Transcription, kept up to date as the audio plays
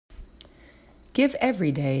Give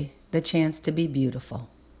every day the chance to be beautiful.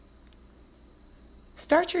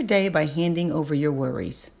 Start your day by handing over your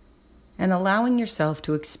worries and allowing yourself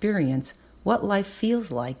to experience what life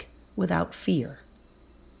feels like without fear.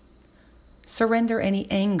 Surrender any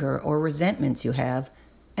anger or resentments you have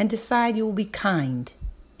and decide you will be kind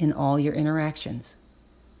in all your interactions.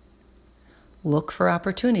 Look for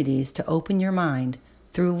opportunities to open your mind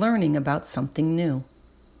through learning about something new.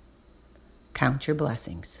 Count your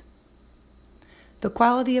blessings. The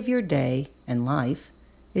quality of your day and life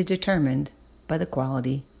is determined by the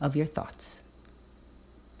quality of your thoughts.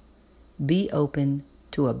 Be open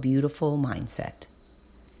to a beautiful mindset.